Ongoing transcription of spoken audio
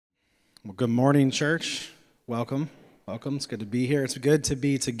Well, good morning, church. Welcome. Welcome. It's good to be here. It's good to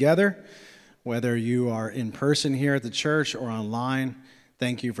be together, whether you are in person here at the church or online.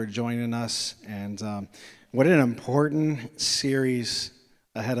 Thank you for joining us. And what an important series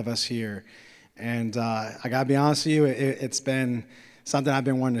ahead of us here. And I got to be honest with you, it's been something I've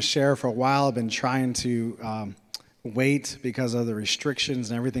been wanting to share for a while. I've been trying to wait because of the restrictions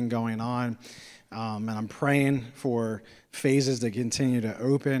and everything going on. And I'm praying for phases to continue to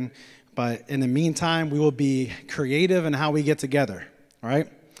open. But in the meantime, we will be creative in how we get together, right?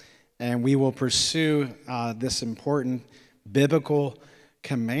 And we will pursue this important biblical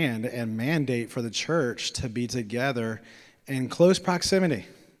command and mandate for the church to be together in close proximity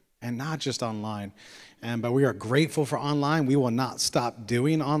and not just online. But we are grateful for online. We will not stop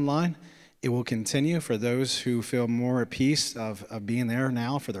doing online. It will continue for those who feel more at peace of being there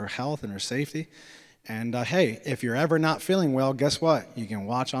now for their health and their safety. And hey, if you're ever not feeling well, guess what? You can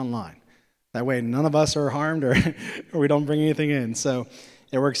watch online. That way none of us are harmed or we don't bring anything in. So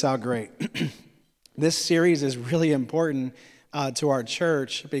it works out great. This series is really important to our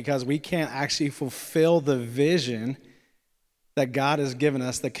church because we can't actually fulfill the vision that God has given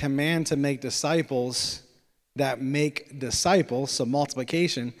us, the command to make disciples that make disciples, so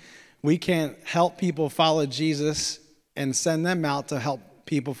multiplication. We can't help people follow Jesus and send them out to help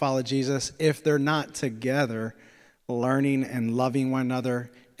people follow Jesus if they're not together learning and loving one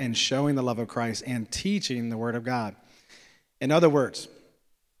another and showing the love of Christ and teaching the Word of God. In other words,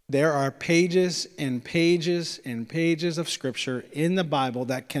 there are pages and pages and pages of Scripture in the Bible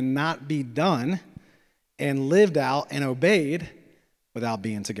that cannot be done and lived out and obeyed without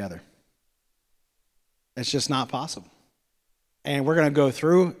being together. It's just not possible. And we're going to go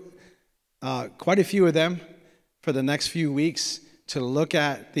through quite a few of them for the next few weeks to look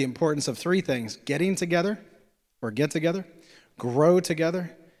at the importance of three things: getting together or get together, grow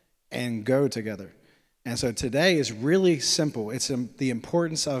together, and go together. And so today is really simple. It's the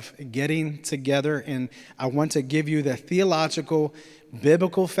importance of getting together, and I want to give you the theological,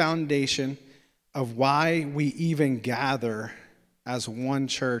 biblical foundation of why we even gather as one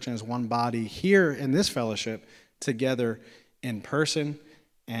church and as one body here in this fellowship together in person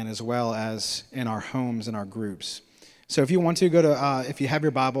and as well as in our homes and our groups. So if you want to go to, if you have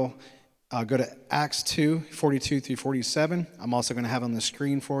your Bible, go to Acts 2, 42 through 47. I'm also going to have on the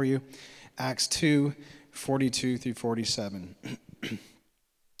screen for you, Acts 2, 42 through 47.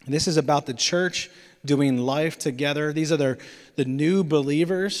 This is about the church doing life together. These are the new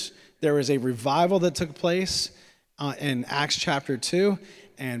believers. There was a revival that took place in Acts chapter 2,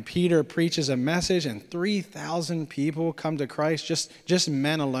 and Peter preaches a message, and 3,000 people come to Christ, just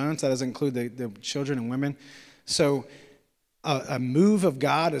men alone, so that doesn't include the children and women. So a move of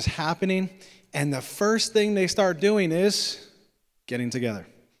God is happening, and the first thing they start doing is getting together.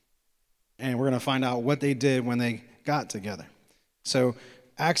 And we're going to find out what they did when they got together. So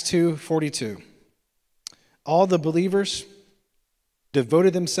Acts 2:42. All the believers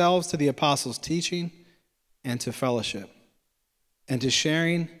devoted themselves to the apostles' teaching and to fellowship and to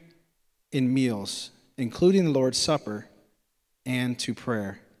sharing in meals, including the Lord's Supper, and to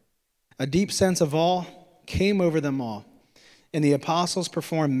prayer. A deep sense of awe came over them all, and the apostles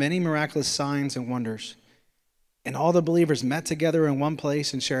performed many miraculous signs and wonders. And all the believers met together in one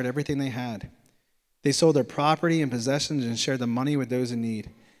place and shared everything they had. They sold their property and possessions and shared the money with those in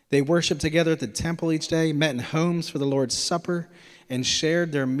need. They worshiped together at the temple each day, met in homes for the Lord's Supper, and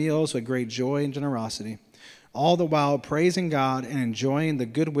shared their meals with great joy and generosity, all the while praising God and enjoying the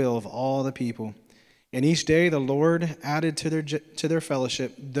goodwill of all the people. And each day the Lord added to their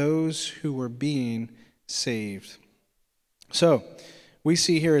fellowship those who were being saved. So we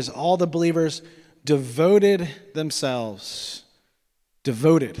see here is all the believers devoted themselves.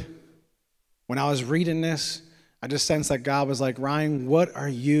 Devoted. When I was reading this, I just sensed that God was like, Ryan, what are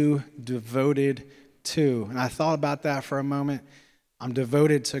you devoted to? And I thought about that for a moment. I'm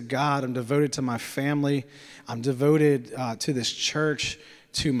devoted to God. I'm devoted to my family. I'm devoted to this church,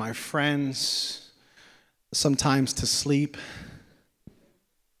 to my friends, sometimes to sleep,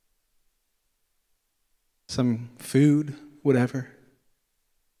 some food, whatever.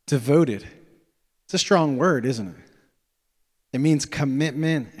 Devoted. It's a strong word, isn't it? It means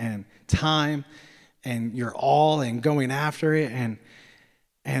commitment and time and your all and going after it,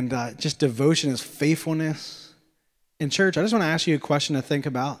 and just devotion is faithfulness. In church, I just want to ask you a question to think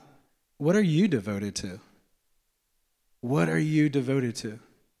about. What are you devoted to? What are you devoted to?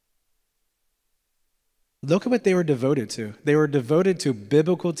 Look at what they were devoted to. They were devoted to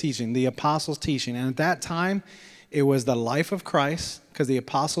biblical teaching, the apostles' teaching. And at that time, it was the life of Christ, because the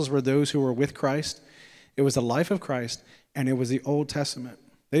apostles were those who were with Christ. It was the life of Christ, and it was the Old Testament.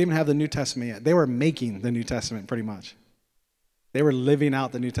 They didn't even have the New Testament yet. They were making the New Testament pretty much. They were living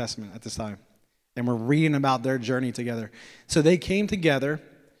out the New Testament at this time. And we're reading about their journey together. So they came together,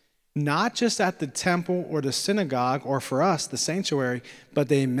 not just at the temple or the synagogue, or for us, the sanctuary, but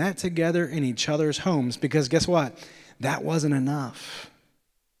they met together in each other's homes, because guess what? That wasn't enough.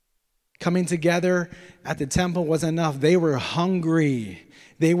 Coming together at the temple wasn't enough. They were hungry.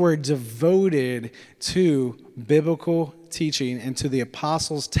 They were devoted to biblical teaching and to the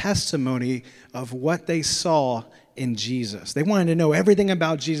apostles' testimony of what they saw in Jesus. They wanted to know everything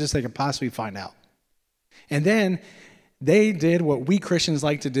about Jesus they could possibly find out. And then they did what we Christians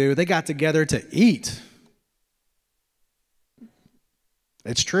like to do. They got together to eat.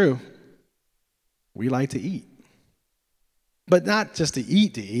 It's true. We like to eat. But not just to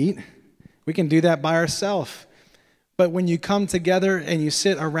eat. We can do that by ourselves. But when you come together and you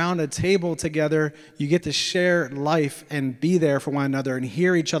sit around a table together, you get to share life and be there for one another and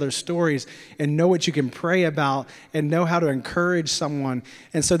hear each other's stories and know what you can pray about and know how to encourage someone.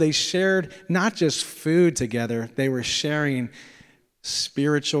 And so they shared not just food together, they were sharing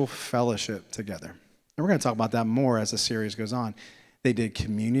spiritual fellowship together. And we're going to talk about that more as the series goes on. They did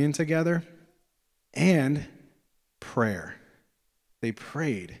communion together and prayer. They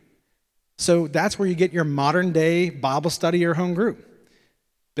prayed. So that's where you get your modern day Bible study or home group.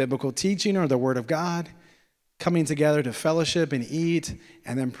 Biblical teaching or the Word of God, coming together to fellowship and eat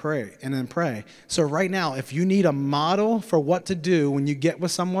and then pray. So right now, if you need a model for what to do when you get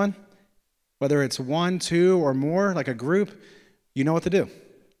with someone, whether it's 1, 2, or more, like a group, you know what to do.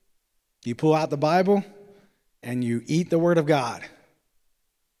 You pull out the Bible and you eat the Word of God.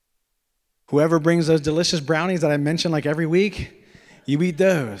 Whoever brings those delicious brownies that I mention like every week, you eat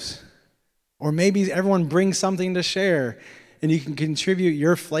those. Or maybe everyone brings something to share and you can contribute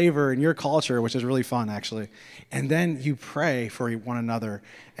your flavor and your culture, which is really fun, actually. And then you pray for one another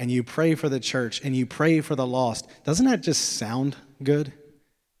and you pray for the church and you pray for the lost. Doesn't that just sound good?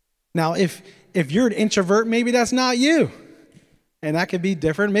 Now, if you're an introvert, maybe that's not you. And that could be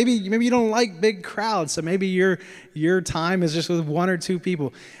different. Maybe you don't like big crowds, so maybe your time is just with 1 or 2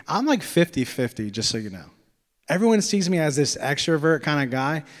 people. I'm like 50-50, just so you know. Everyone sees me as this extrovert kind of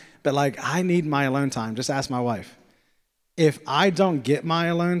guy. But like, I need my alone time. Just ask my wife. If I don't get my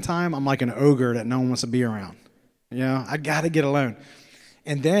alone time, I'm like an ogre that no one wants to be around. You know, I got to get alone.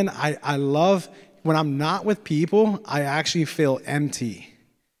 And then I love, when I'm not with people, I actually feel empty.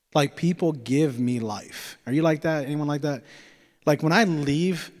 Like people give me life. Are you like that? Anyone like that? Like when I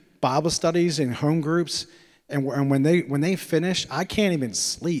leave Bible studies and home groups, and when they finish, I can't even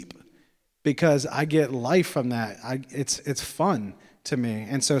sleep because I get life from that. It's fun to me.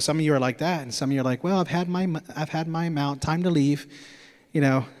 And so some of you are like that, and some of you are like, well, I've had my amount, time to leave. You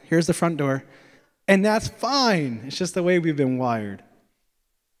know, here's the front door. And that's fine. It's just the way we've been wired.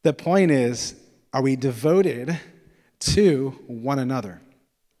 The point is, are we devoted to one another?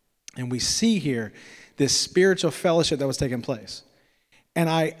 And we see here this spiritual fellowship that was taking place. And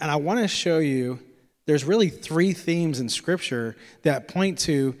I want to show you, there's really 3 themes in Scripture that point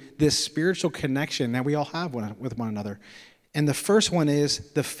to this spiritual connection that we all have with one another. And the first one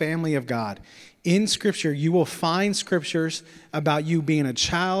is the family of God. In Scripture, you will find scriptures about you being a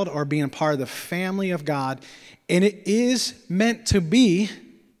child or being a part of the family of God. And it is meant to be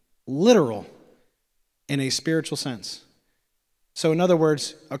literal in a spiritual sense. So in other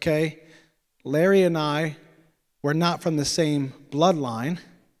words, okay, Larry and I, we're not from the same bloodline,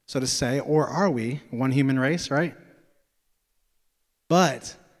 so to say, or are we? One human race, right?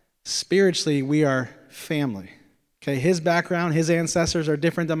 But spiritually, we are family. Okay, his background, his ancestors are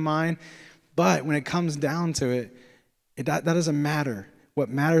different than mine, but when it comes down to it, that doesn't matter. What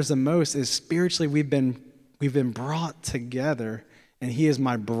matters the most is spiritually we've been brought together, and he is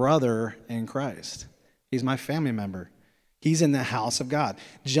my brother in Christ. He's my family member. He's in the house of God.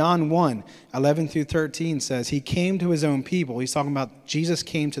 John 1:11-13 says, he came to his own people. He's talking about Jesus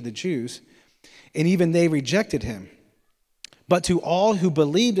came to the Jews, and even they rejected him. But to all who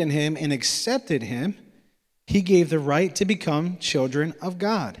believed in him and accepted him, he gave the right to become children of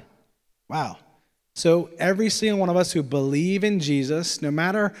God. Wow. So every single one of us who believe in Jesus, no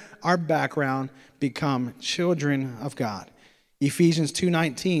matter our background, become children of God. Ephesians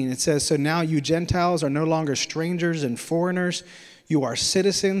 2:19, it says, so now you Gentiles are no longer strangers and foreigners. You are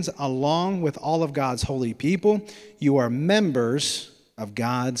citizens along with all of God's holy people. You are members of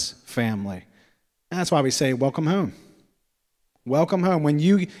God's family. And that's why we say, welcome home. Welcome home. When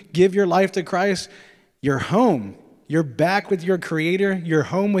you give your life to Christ, you're home. You're back with your Creator. You're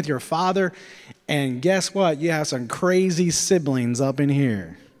home with your Father. And guess what? You have some crazy siblings up in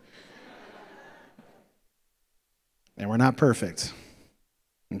here. And we're not perfect.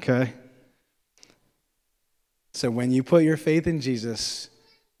 Okay? So when you put your faith in Jesus,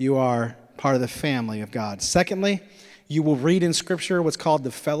 you are part of the family of God. Secondly, you will read in Scripture what's called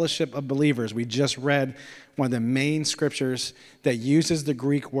the fellowship of believers. We just read one of the main scriptures that uses the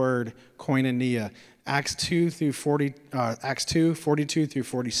Greek word koinonia. Acts 2, 42 through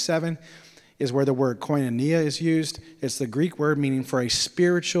 47 is where the word koinonia is used. It's the Greek word meaning for a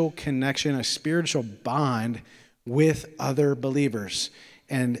spiritual connection, a spiritual bond with other believers.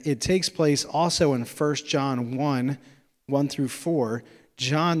 And it takes place also in 1 John 1 through 4.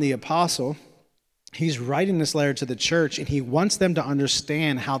 John the apostle, he's writing this letter to the church, and he wants them to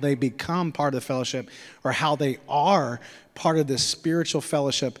understand how they become part of the fellowship, or how they are part of this spiritual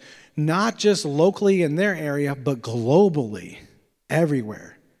fellowship, not just locally in their area, but globally,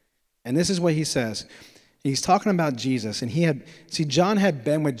 everywhere. And this is what he says. He's talking about Jesus, and John had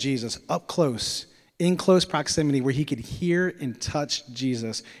been with Jesus up close, in close proximity, where he could hear and touch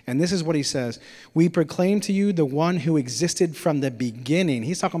Jesus. And this is what he says: "We proclaim to you the one who existed from the beginning."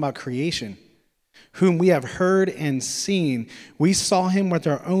 He's talking about creation. "Whom we have heard and seen. We saw him with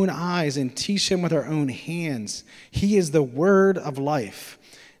our own eyes and teach him with our own hands. He is the word of life.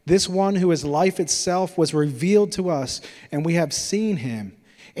 This one who is life itself was revealed to us, and we have seen him.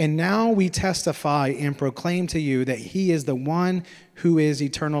 And now we testify and proclaim to you that he is the one who is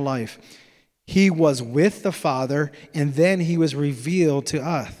eternal life. He was with the Father, and then he was revealed to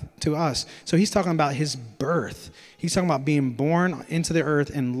us." So he's talking about his birth. He's talking about being born into the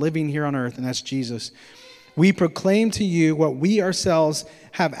earth and living here on earth, and that's Jesus. "We proclaim to you what we ourselves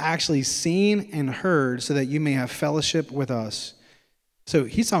have actually seen and heard, so that you may have fellowship with us." So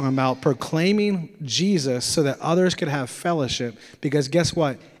he's talking about proclaiming Jesus so that others could have fellowship, because guess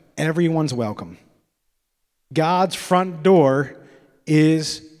what? Everyone's welcome. God's front door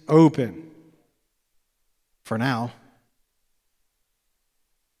is open. For now,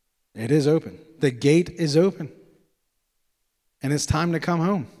 it is open. The gate is open. And it's time to come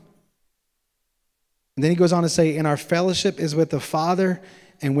home. And then he goes on to say, "And our fellowship is with the Father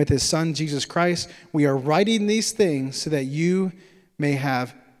and with his Son, Jesus Christ. We are writing these things so that you may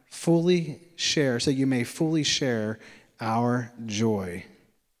fully share our joy."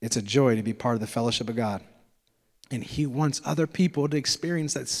 It's a joy to be part of the fellowship of God. And he wants other people to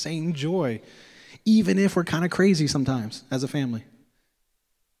experience that same joy, even if we're kind of crazy sometimes as a family.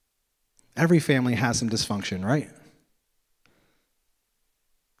 Every family has some dysfunction, right?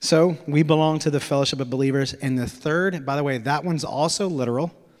 So we belong to the fellowship of believers. And the third, by the way, that one's also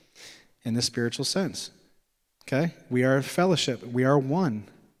literal in the spiritual sense. Okay? We are a fellowship. We are one.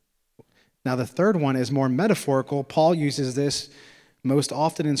 Now the third one is more metaphorical. Paul uses this most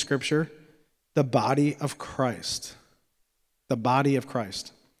often in Scripture: the body of Christ. The body of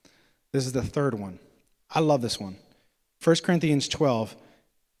Christ. This is the third one. I love this one. 1 Corinthians 12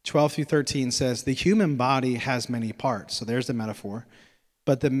 through 13 says, "The human body has many parts." So there's the metaphor.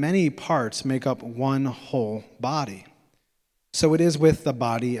 "But the many parts make up one whole body. So it is with the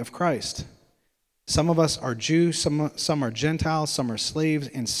body of Christ. Some of us are Jews, some are Gentiles, some are slaves,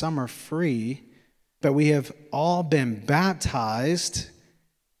 and some are free. But we have all been baptized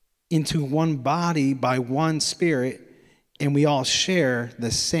into one body by one Spirit, and we all share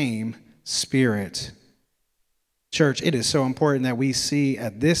the same Spirit." Church, it is so important that we see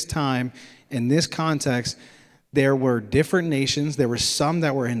at this time, in this context, there were different nations. There were some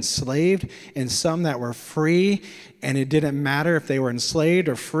that were enslaved and some that were free. And it didn't matter if they were enslaved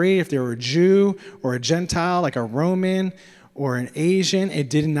or free, if they were a Jew or a Gentile, like a Roman or an Asian. It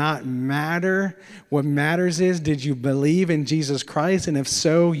did not matter. What matters is, did you believe in Jesus Christ? And if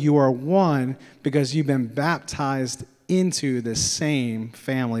so, you are one because you've been baptized into the same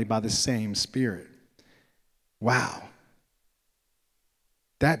family by the same Spirit. Wow.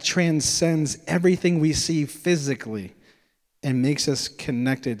 That transcends everything we see physically and makes us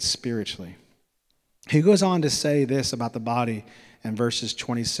connected spiritually. He goes on to say this about the body in verses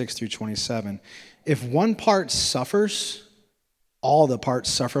 26 through 27. "If one part suffers, all the parts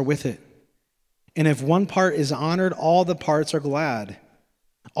suffer with it. And if one part is honored, all the parts are glad.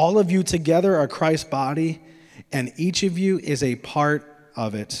 All of you together are Christ's body, and each of you is a part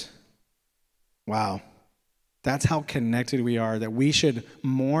of it." Wow. That's how connected we are, that we should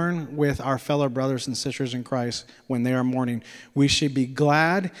mourn with our fellow brothers and sisters in Christ when they are mourning. We should be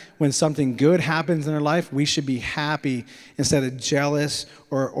glad when something good happens in their life. We should be happy instead of jealous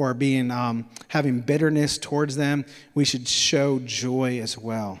or being having bitterness towards them. We should show joy as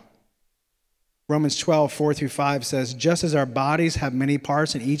well. Romans 12, 4 through 5 says, "Just as our bodies have many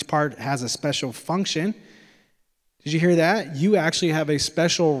parts and each part has a special function." Did you hear that? You actually have a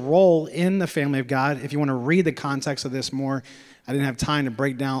special role in the family of God. If you want to read the context of this more, I didn't have time to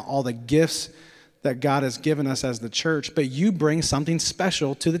break down all the gifts that God has given us as the church, but you bring something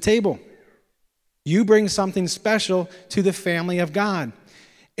special to the table. You bring something special to the family of God.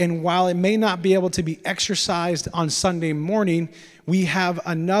 And while it may not be able to be exercised on Sunday morning, we have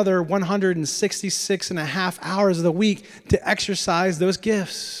another 166 and a half hours of the week to exercise those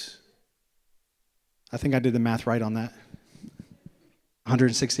gifts. I think I did the math right on that.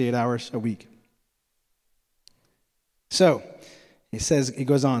 168 hours a week. So, it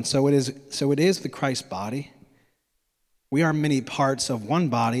goes on, so it is the Christ body. We are many parts of one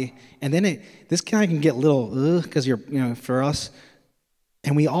body, and then this kind of can get a little, because for us,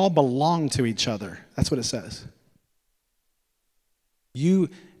 and we all belong to each other. That's what it says. And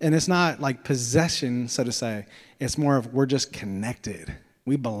it's not like possession, so to say. It's more of we're just connected.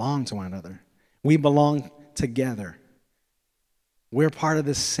 We belong to one another. We belong together. We're part of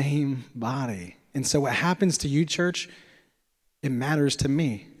the same body. And so what happens to you, church, it matters to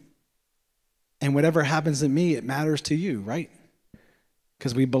me. And whatever happens to me, it matters to you, right?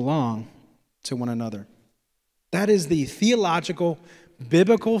 Because we belong to one another. That is the theological,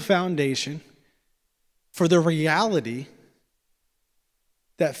 biblical foundation for the reality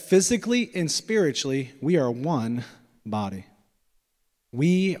that physically and spiritually we are one body.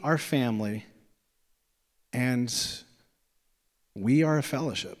 We are family, and we are a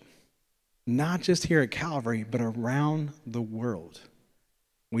fellowship. Not just here at Calvary, but around the world.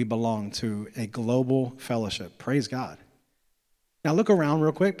 We belong to a global fellowship. Praise God. Now look around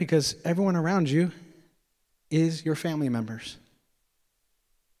real quick, because everyone around you is your family members.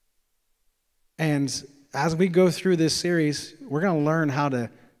 And as we go through this series, we're going to learn how to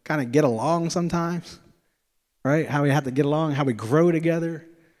kind of get along sometimes, right? How we have to get along, how we grow together,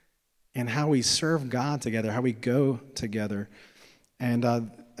 and how we serve God together, how we go together. And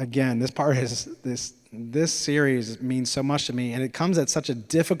again, this series means so much to me, and it comes at such a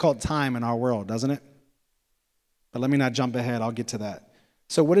difficult time in our world, doesn't it? But let me not jump ahead. I'll get to that.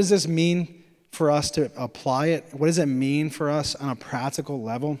 So what does this mean for us to apply it? What does it mean for us on a practical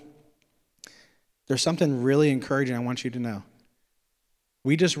level? There's something really encouraging I want you to know.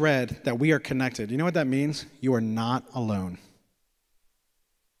 We just read that we are connected. You know what that means? You are not alone.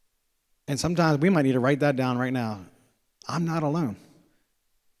 And sometimes we might need to write that down right now. I'm not alone.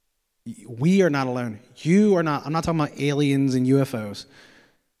 We are not alone. You are not. I'm not talking about aliens and UFOs.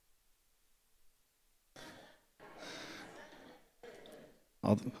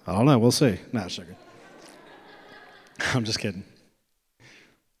 I don't know. We'll see. No, sugar. I'm just kidding.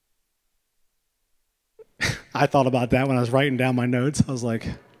 I thought about that when I was writing down my notes. I was like,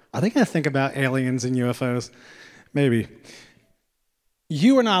 I think about aliens and UFOs. Maybe.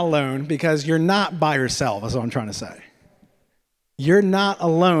 You are not alone because you're not by yourself, is what I'm trying to say. You're not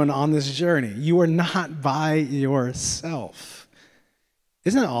alone on this journey. You are not by yourself.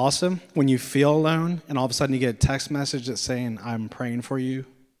 Isn't it awesome when you feel alone and all of a sudden you get a text message that's saying, I'm praying for you?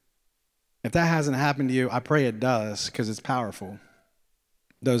 If that hasn't happened to you, I pray it does, because it's powerful.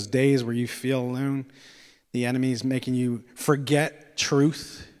 Those days where you feel alone, the enemy's making you forget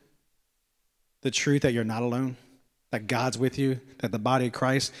truth, the truth that you're not alone, that God's with you, that the body of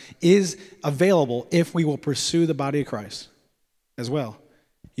Christ is available if we will pursue the body of Christ as well.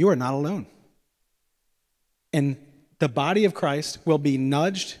 You are not alone. And the body of Christ will be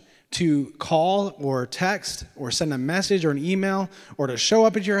nudged to call or text or send a message or an email or to show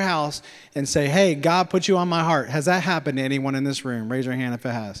up at your house and say, hey, God put you on my heart. Has that happened to anyone in this room? Raise your hand if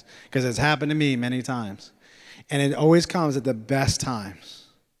it has, because it's happened to me many times. And it always comes at the best times.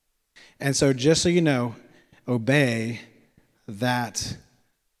 And so just so you know, obey that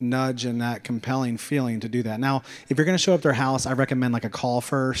nudge and that compelling feeling to do that. Now, if you're going to show up at their house, I recommend like a call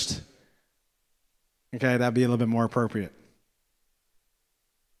first. Okay, that'd be a little bit more appropriate.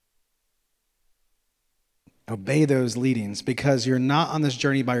 Obey those leadings, because you're not on this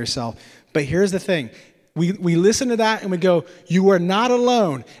journey by yourself. But here's the thing. We listen to that and we go, you are not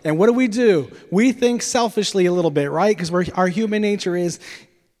alone. And what do? We think selfishly a little bit, right? Because our human nature is,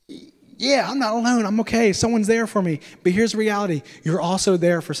 yeah, I'm not alone. I'm okay. Someone's there for me. But here's the reality. You're also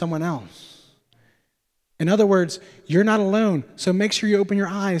there for someone else. In other words, you're not alone. So make sure you open your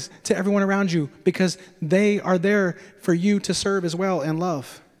eyes to everyone around you, because they are there for you to serve as well and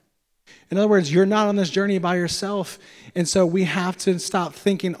love. In other words, you're not on this journey by yourself. And so we have to stop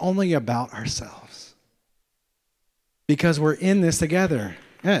thinking only about ourselves, because we're in this together.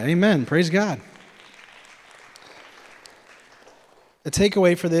 Yeah, amen. Praise God. The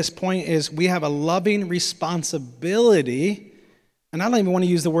takeaway for this point is we have a loving responsibility, and I don't even want to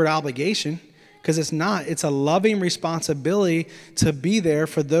use the word obligation, because it's not. It's a loving responsibility to be there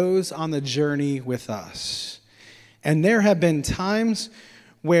for those on the journey with us. And there have been times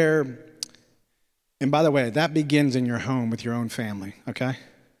where, and by the way, that begins in your home with your own family, okay?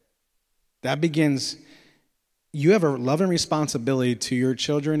 That begins, you have a loving responsibility to your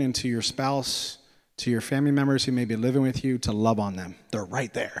children and to your spouse, to your family members who may be living with you, to love on them. They're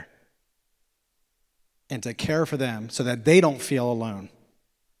right there. And to care for them so that they don't feel alone.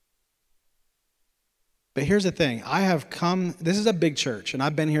 But here's the thing. This is a big church, and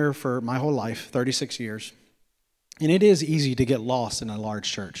I've been here for my whole life, 36 years. And it is easy to get lost in a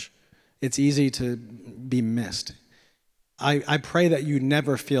large church. It's easy to be missed. I pray that you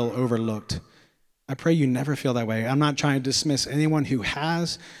never feel overlooked. I pray you never feel that way. I'm not trying to dismiss anyone who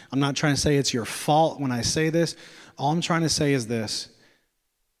has. I'm not trying to say it's your fault when I say this. All I'm trying to say is this.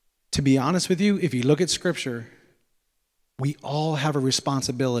 To be honest with you, if you look at Scripture, we all have a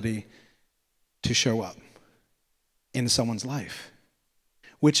responsibility to show up in someone's life,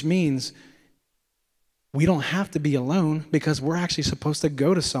 which means we don't have to be alone because we're actually supposed to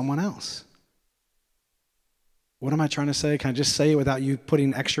go to someone else. What am I trying to say? Can I just say it without you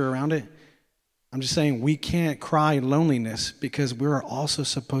putting extra around it? I'm just saying we can't cry loneliness because we're also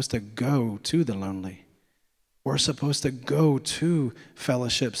supposed to go to the lonely. We're supposed to go to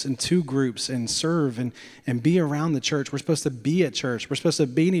fellowships and to groups and serve and be around the church. We're supposed to be at church. We're supposed to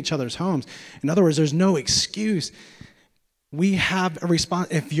be in each other's homes. In other words, there's no excuse. We have a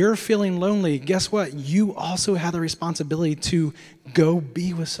response. If you're feeling lonely, guess what? You also have the responsibility to go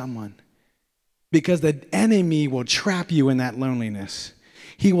be with someone because the enemy will trap you in that loneliness.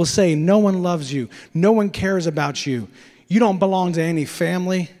 He will say, no one loves you. No one cares about you. You don't belong to any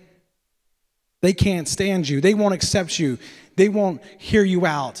family. They can't stand you. They won't accept you. They won't hear you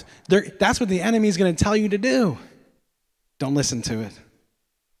out. That's what the enemy is going to tell you to do. Don't listen to it.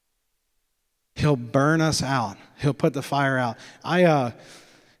 He'll burn us out. He'll put the fire out. I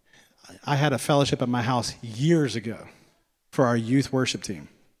had a fellowship at my house years ago for our youth worship team.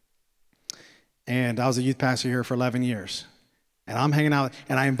 And I was a youth pastor here for 11 years. And I'm hanging out,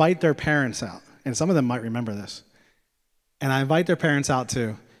 and I invite their parents out. And some of them might remember this. And I invite their parents out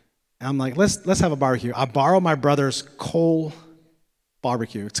too. And I'm like, let's have a barbecue. I borrow my brother's coal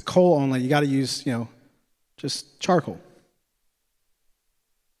barbecue. It's coal only. You got to use, just charcoal.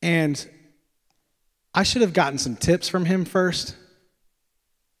 And I should have gotten some tips from him first.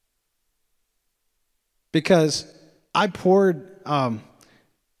 Because I poured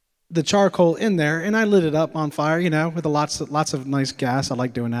the charcoal in there, and I lit it up on fire, with lots of nice gas. I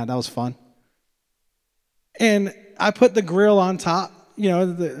like doing that. That was fun. And I put the grill on top,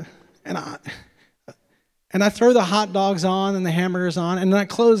 and I throw the hot dogs on and the hamburgers on, and then I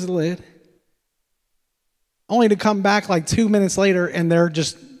close the lid, only to come back like 2 minutes later, and they're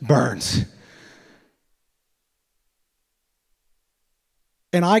just burns.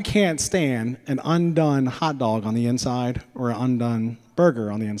 And I can't stand an undone hot dog on the inside or an undone burger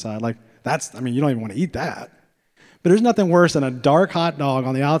on the inside. Like, you don't even want to eat that. But there's nothing worse than a dark hot dog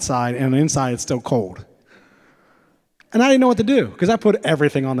on the outside and on the inside it's still cold. And I didn't know what to do because I put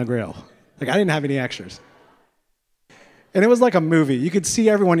everything on the grill. Like, I didn't have any extras. And it was like a movie. You could see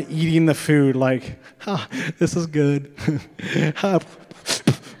everyone eating the food like, this is good. It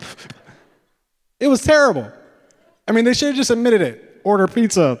was terrible. They should have just admitted it. Order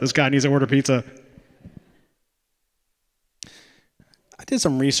pizza. This guy needs to order pizza. I did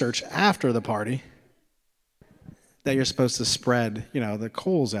some research after the party that you're supposed to spread, the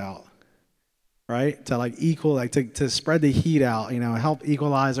coals out. Right? To spread the heat out, help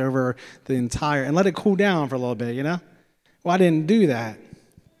equalize over the entire, and let it cool down for a little bit, Well, I didn't do that.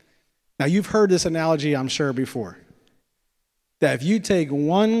 Now, you've heard this analogy, I'm sure, before. That if you take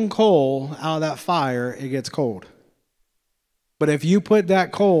one coal out of that fire, it gets cold. But if you put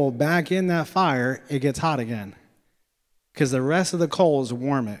that coal back in that fire, it gets hot again. Because the rest of the coals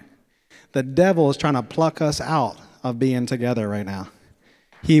warm it. The devil is trying to pluck us out of being together right now.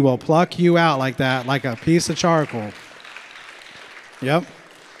 He will pluck you out like that, like a piece of charcoal. Yep.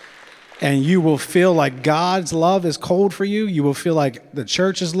 And you will feel like God's love is cold for you. You will feel like the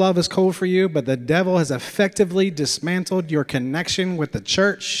church's love is cold for you, but the devil has effectively dismantled your connection with the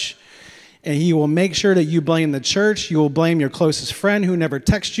church. And he will make sure that you blame the church. You will blame your closest friend who never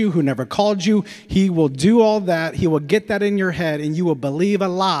texted you, who never called you. He will do all that. He will get that in your head, and you will believe a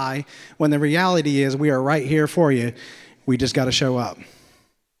lie when the reality is we are right here for you. We just got to show up.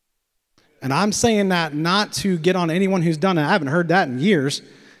 And I'm saying that not to get on anyone who's done it. I haven't heard that in years,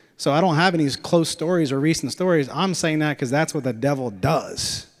 so I don't have any close stories or recent stories. I'm saying that because that's what the devil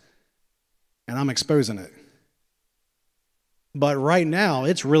does, and I'm exposing it. But right now,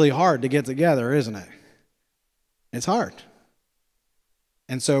 it's really hard to get together, isn't it? It's hard.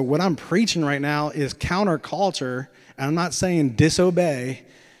 And so what I'm preaching right now is counterculture, and I'm not saying disobey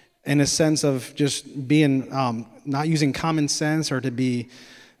in a sense of just being, not using common sense or to be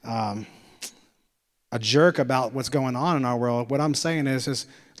a jerk about what's going on in our world. What I'm saying is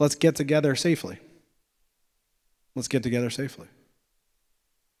let's get together safely. Let's get together safely.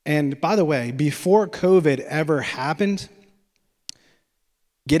 And by the way, before COVID ever happened,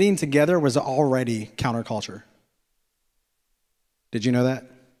 getting together was already counterculture. Did you know that?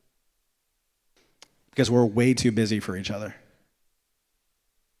 Because we're way too busy for each other.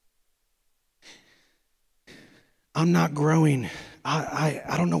 I'm not growing.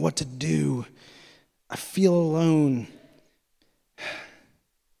 I don't know what to do. I feel alone.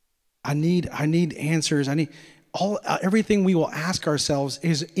 I need answers. Everything we will ask ourselves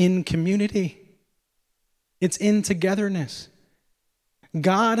is in community. It's in togetherness.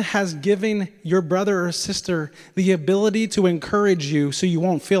 God has given your brother or sister the ability to encourage you so you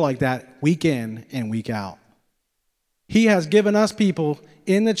won't feel like that week in and week out. He has given us people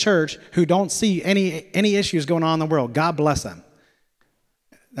in the church who don't see any issues going on in the world. God bless them.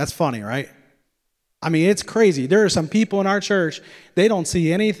 That's funny, right? I mean, it's crazy. There are some people in our church, they don't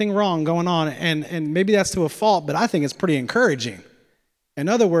see anything wrong going on, and maybe that's to a fault, but I think it's pretty encouraging. In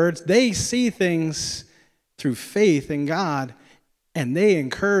other words, they see things through faith in God, and they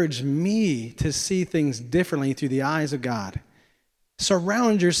encourage me to see things differently through the eyes of God.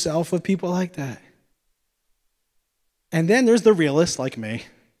 Surround yourself with people like that. And then there's the realists like me.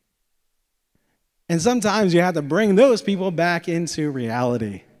 And sometimes you have to bring those people back into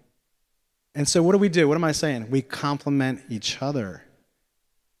reality. And so what do? What am I saying? We complement each other.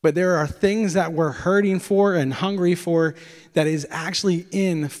 But there are things that we're hurting for and hungry for that is actually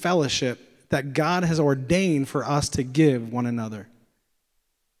in fellowship that God has ordained for us to give one another.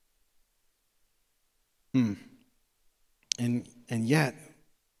 And yet,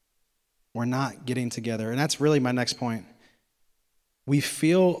 we're not getting together. And that's really my next point. We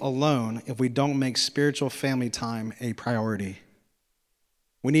feel alone if we don't make spiritual family time a priority.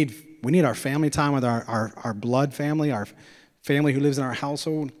 We need our family time with our blood family, our family who lives in our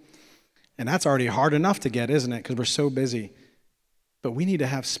household. And that's already hard enough to get, isn't it? Because we're so busy. But we need to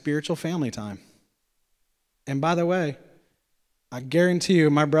have spiritual family time. And by the way, I guarantee you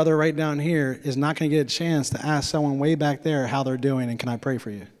my brother right down here is not going to get a chance to ask someone way back there how they're doing and can I pray for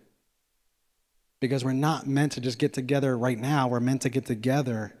you? Because we're not meant to just get together right now. We're meant to get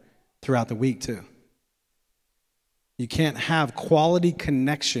together throughout the week too. You can't have quality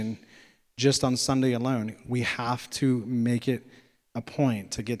connection just on Sunday alone. We have to make it a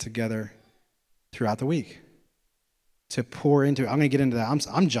point to get together throughout the week, to pour into it. I'm going to get into that.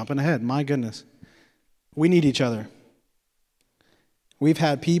 I'm jumping ahead. My goodness. We need each other. We've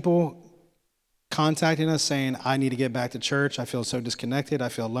had people contacting us saying, I need to get back to church. I feel so disconnected. I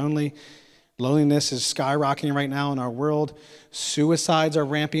feel lonely. Loneliness is skyrocketing right now in our world. Suicides are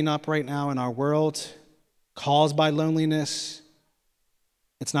ramping up right now in our world, caused by loneliness.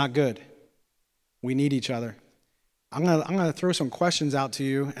 It's not good. We need each other. I'm gonna throw some questions out to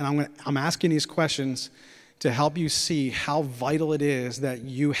you, and I'm asking these questions to help you see how vital it is that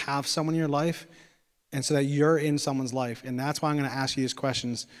you have someone in your life and so that you're in someone's life. And that's why I'm going to ask you these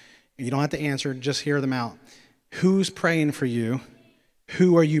questions. You don't have to answer, just hear them out. Who's praying for you?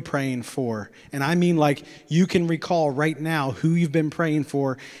 Who are you praying for? And I mean, like, you can recall right now who you've been praying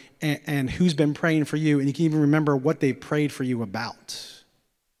for and who's been praying for you, and you can even remember what they prayed for you about.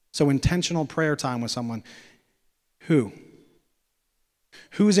 So intentional prayer time with someone. Who?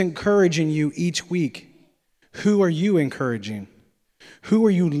 Who's encouraging you each week? Who are you encouraging? Who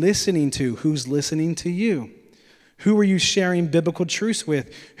are you listening to? Who's listening to you? Who are you sharing biblical truths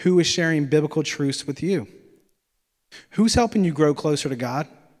with? Who is sharing biblical truths with you? Who's helping you grow closer to God?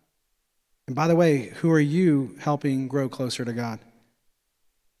 And by the way, who are you helping grow closer to God?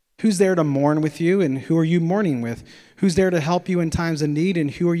 Who's there to mourn with you, and who are you mourning with? Who's there to help you in times of need, and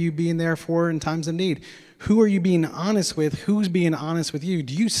who are you being there for in times of need? Who are you being honest with? Who's being honest with you?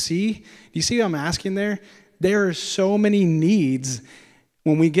 Do you see what I'm asking there? There are so many needs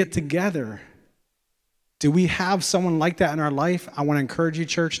when we get together. Do we have someone like that in our life? I want to encourage you,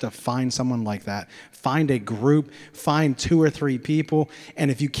 church, to find someone like that. Find a group, find 2 or 3 people, and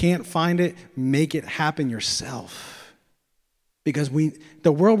if you can't find it, make it happen yourself. Because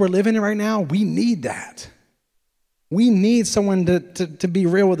the world we're living in right now, we need that. We need someone to be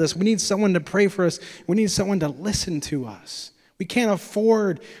real with us. We need someone to pray for us. We need someone to listen to us. We can't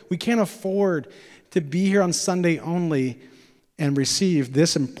afford to be here on Sunday only and receive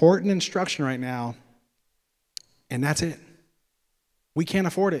this important instruction right now, and that's it. We can't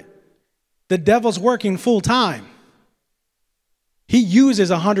afford it. The devil's working full time. He uses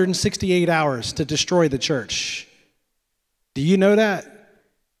 168 hours to destroy the church. Do you know that?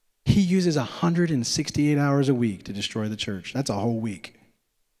 He uses 168 hours a week to destroy the church. That's a whole week.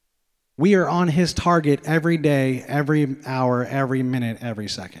 We are on his target every day, every hour, every minute, every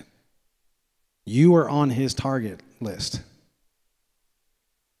second. You are on his target list.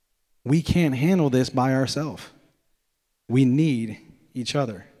 We can't handle this by ourselves. We need each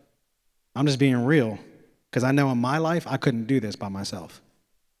other. I'm just being real, because I know in my life I couldn't do this by myself.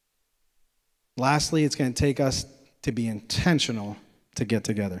 Lastly, it's going to take us to be intentional to get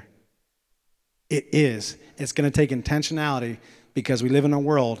together. It's going to take intentionality, because we live in a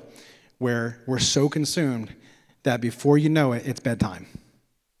world where we're so consumed that before you know it, it's bedtime.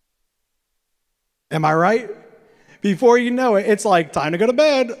 Am I right? Before you know it, it's like, time to go to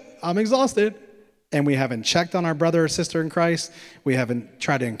bed. I'm exhausted. And we haven't checked on our brother or sister in Christ. We haven't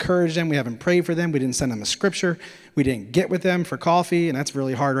tried to encourage them. We haven't prayed for them. We didn't send them a scripture. We didn't get with them for coffee. And that's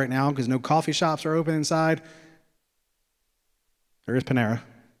really hard right now because no coffee shops are open inside. There is Panera.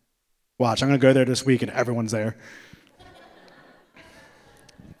 Watch, I'm going to go there this week and everyone's there.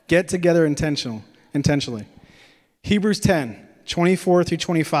 Get together intentionally. Hebrews 10, 24 through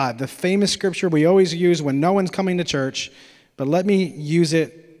 25, the famous scripture we always use when no one's coming to church, but let me use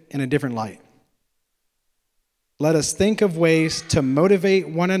it in a different light. Let us think of ways to motivate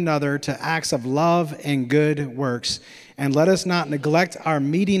one another to acts of love and good works. And let us not neglect our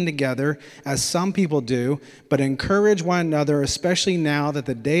meeting together, as some people do, but encourage one another, especially now that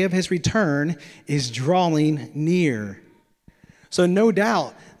the day of his return is drawing near. So no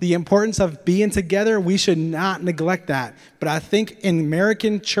doubt, the importance of being together, we should not neglect that. But I think in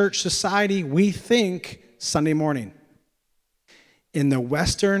American church society, we think Sunday morning. In the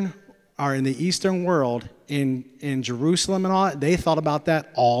Western or in the Eastern world, in Jerusalem and all that, they thought about that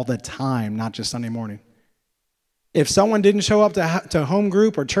all the time, not just Sunday morning. If someone didn't show up to home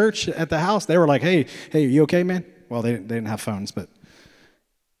group or church at the house, they were like, hey, are you okay, man? Well, they didn't have phones, but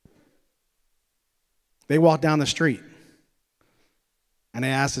they walked down the street and they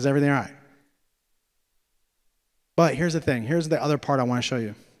asked, is everything all right? But here's the thing. Here's the other part I want to show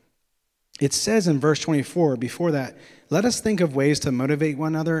you. It says in verse 24, before that, let us think of ways to motivate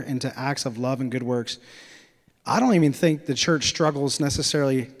one another into acts of love and good works. I don't even think the church struggles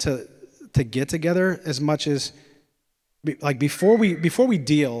necessarily to get together as much as, like, before we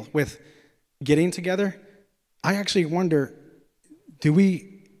deal with getting together, I actually wonder, are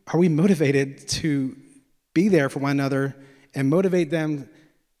we motivated to be there for one another and motivate them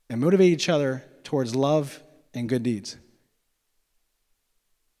and motivate each other towards love and good deeds?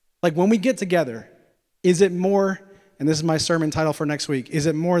 Like, when we get together, is it more, and this is my sermon title for next week, is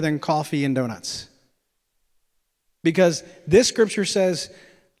it more than coffee and donuts? Because this scripture says,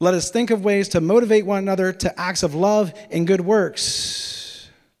 let us think of ways to motivate one another to acts of love and good works.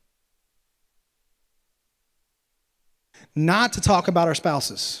 Not to talk about our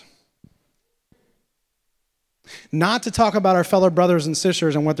spouses. Not to talk about our fellow brothers and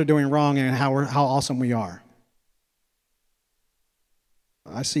sisters and what they're doing wrong and how awesome we are.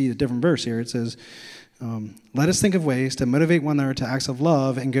 I see a different verse here. It says, let us think of ways to motivate one another to acts of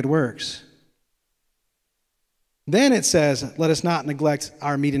love and good works. Then it says, let us not neglect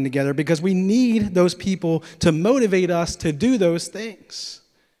our meeting together, because we need those people to motivate us to do those things.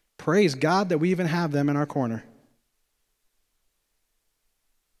 Praise God that we even have them in our corner.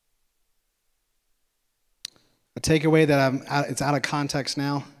 A takeaway that it's out of context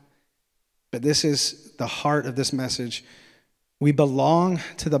now, but this is the heart of this message. We belong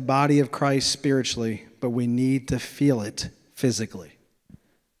to the body of Christ spiritually, but we need to feel it physically.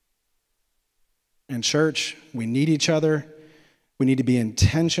 In church, we need each other. We need to be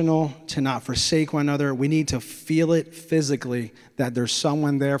intentional to not forsake one another. We need to feel it physically that there's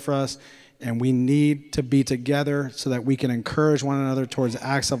someone there for us, and we need to be together so that we can encourage one another towards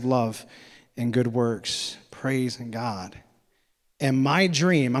acts of love and good works. Praise God. And my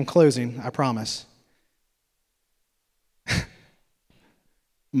dream, I'm closing, I promise.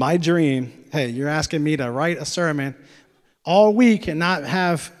 My dream, hey, you're asking me to write a sermon all week and not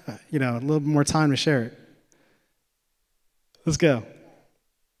have, a little bit more time to share it. Let's go.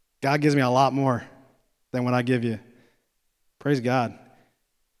 God gives me a lot more than what I give you. Praise God.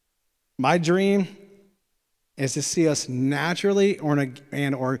 My dream is to see us naturally, or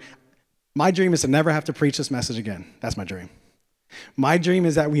my dream is to never have to preach this message again. That's my dream. My dream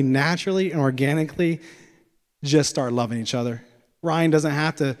is that we naturally and organically just start loving each other. Ryan doesn't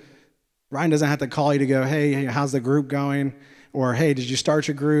have to call you to go, hey, how's the group going? Or, hey, did you start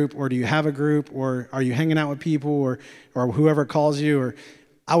your group? Or do you have a group? Or are you hanging out with people? Or whoever calls you? Or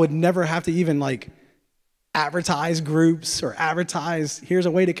I would never have to even advertise groups or advertise, here's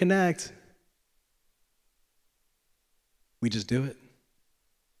a way to connect. We just do it.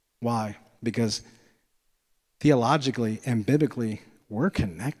 Why? Because theologically and biblically, we're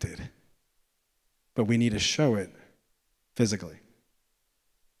connected, but we need to show it physically.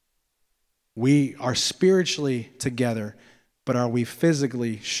 We are spiritually together, but are we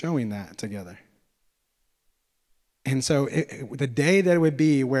physically showing that together? And so the day that it would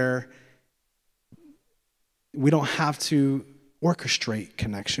be where we don't have to orchestrate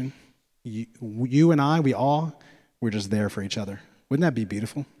connection, you and I, we're just there for each other. Wouldn't that be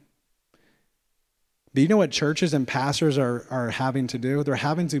beautiful? But you know what churches and pastors are having to do? They're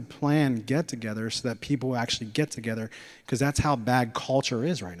having to plan get-togethers so that people actually get together, because that's how bad culture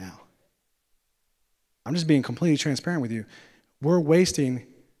is right now. I'm just being completely transparent with you. We're wasting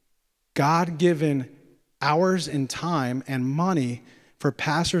God-given hours and time and money for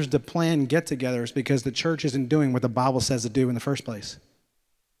pastors to plan get-togethers because the church isn't doing what the Bible says to do in the first place.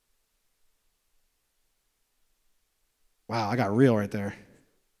 Wow, I got real right there.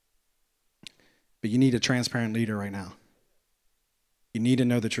 But you need a transparent leader right now. You need to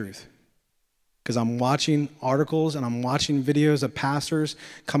know the truth. Because I'm watching articles and I'm watching videos of pastors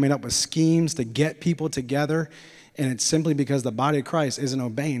coming up with schemes to get people together, and it's simply because the body of Christ isn't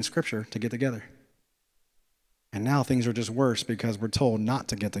obeying Scripture to get together. And now things are just worse because we're told not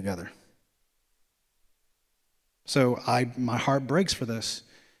to get together. So my heart breaks for this.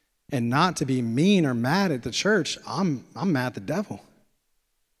 And not to be mean or mad at the church, I'm mad at the devil.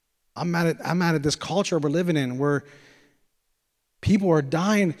 I'm mad at this culture we're living in where people are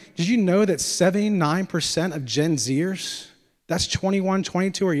dying. Did you know that 79% of Gen Zers, that's 21,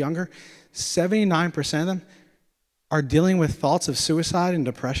 22 or younger, 79% of them are dealing with thoughts of suicide and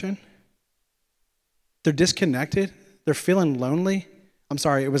depression? They're disconnected. They're feeling lonely. I'm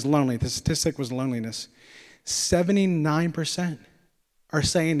sorry, it was lonely. The statistic was loneliness. 79% are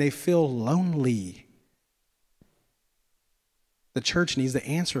saying they feel lonely. The church needs the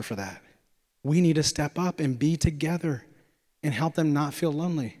answer for that. We need to step up and be together and help them not feel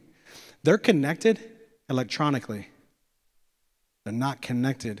lonely. They're connected electronically. They're not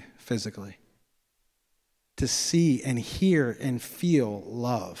connected physically. To see and hear and feel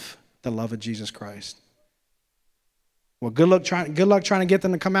love, the love of Jesus Christ. Well, good luck trying to get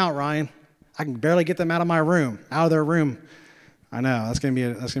them to come out, Ryan. I can barely get them out of their room. I know, that's gonna be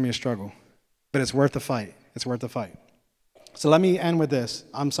a struggle. But it's worth the fight. It's worth the fight. So let me end with this.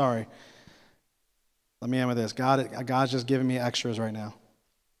 I'm sorry. Let me end with this. God's just giving me extras right now.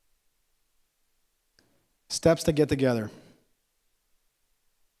 Steps to get together.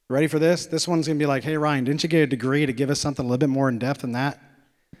 Ready for this? This one's going to be like, hey, Ryan, didn't you get a degree to give us something a little bit more in depth than that?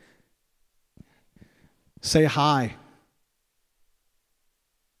 Say hi.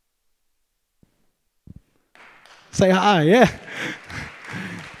 Say hi, yeah.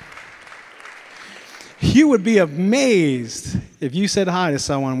 You would be amazed if you said hi to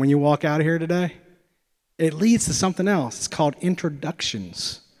someone when you walk out of here today. It leads to something else. It's called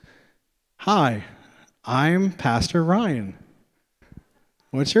introductions. Hi, I'm Pastor Ryan.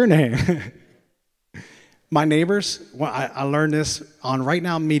 What's your name? My neighbors, well, I learned this on Right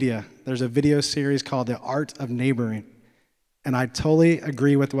Now Media. There's a video series called The Art of Neighboring. And I totally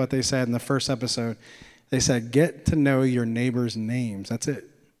agree with what they said in the first episode. They said, get to know your neighbors' names. That's it.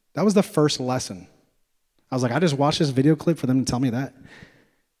 That was the first lesson. I was like, I just watched this video clip for them to tell me that.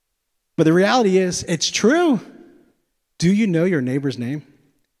 But the reality is, it's true. Do you know your neighbor's name?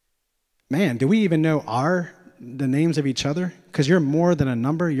 Man, do we even know the names of each other? Because you're more than a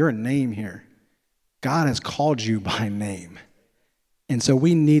number. You're a name here. God has called you by name. And so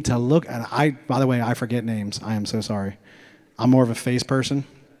we need to look at, by the way, I forget names. I am so sorry. I'm more of a face person.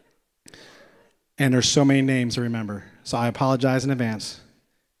 And there's so many names to remember. So I apologize in advance.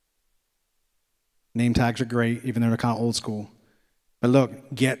 Name tags are great, even though they're kind of old school. But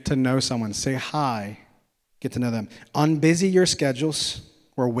look, get to know someone. Say hi. Get to know them. Unbusy your schedules.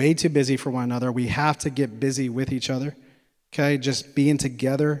 We're way too busy for one another. We have to get busy with each other. Okay? Just being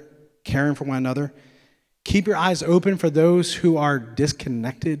together, caring for one another. Keep your eyes open for those who are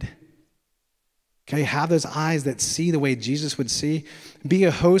disconnected. Okay? Have those eyes that see the way Jesus would see. Be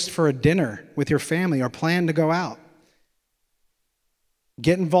a host for a dinner with your family or plan to go out.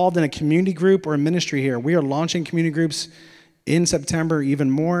 Get involved in a community group or a ministry here. We are launching community groups in September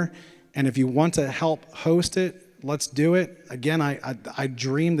even more. And if you want to help host it, let's do it. Again, I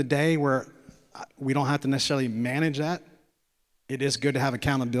dream the day where we don't have to necessarily manage that. It is good to have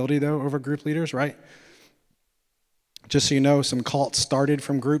accountability, though, over group leaders, right? Just so you know, some cults started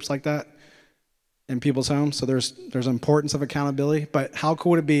from groups like that in people's homes. So there's importance of accountability. But how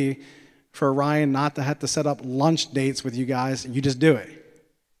cool would it be for Ryan not to have to set up lunch dates with you guys. You just do it,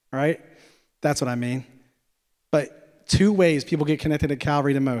 right? That's what I mean. But 2 ways people get connected to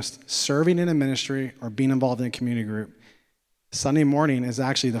Calvary the most: serving in a ministry or being involved in a community group. Sunday morning is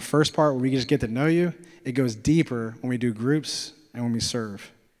actually the first part where we just get to know you. It goes deeper when we do groups and when we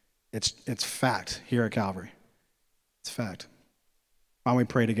serve. It's fact here at Calvary. It's fact. Why don't we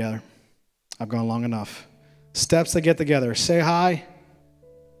pray together? I've gone long enough. Steps to get together: say hi,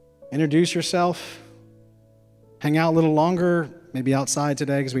 introduce yourself, hang out a little longer, maybe outside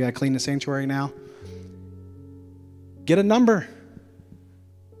today because we got to clean the sanctuary now. Get a number.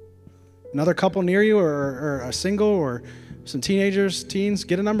 Another couple near you, or a single, or some teenagers, teens,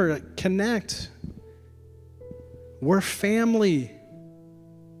 get a number. Connect. We're family.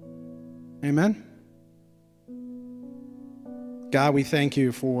 Amen. God, we thank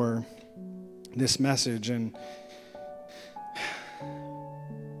you for this message. And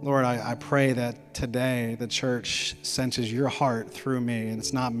Lord, I pray that today the church senses your heart through me. And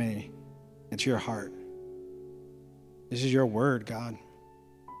it's not me. It's your heart. This is your word, God.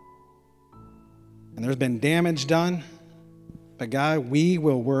 And there's been damage done. But God, we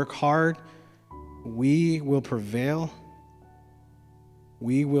will work hard. We will prevail.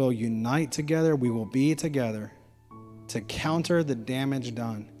 We will unite together. We will be together to counter the damage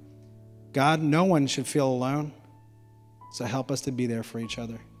done. God, no one should feel alone. So help us to be there for each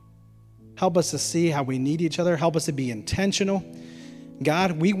other. Help us to see how we need each other. Help us to be intentional.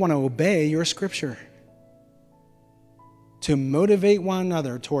 God, we want to obey your scripture to motivate one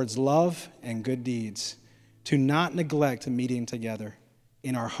another towards love and good deeds, to not neglect meeting together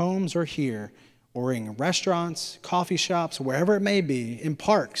in our homes or here, or in restaurants, coffee shops, wherever it may be, in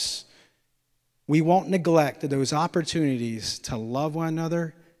parks. We won't neglect those opportunities to love one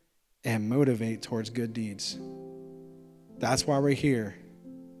another and motivate towards good deeds. That's why we're here.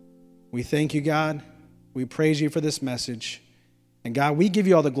 We thank you, God. We praise you for this message. And God, we give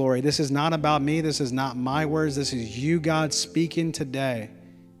you all the glory. This is not about me. This is not my words. This is you, God, speaking today.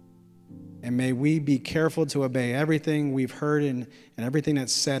 And may we be careful to obey everything we've heard and everything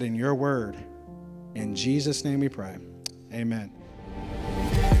that's said in your word. In Jesus' name we pray. Amen.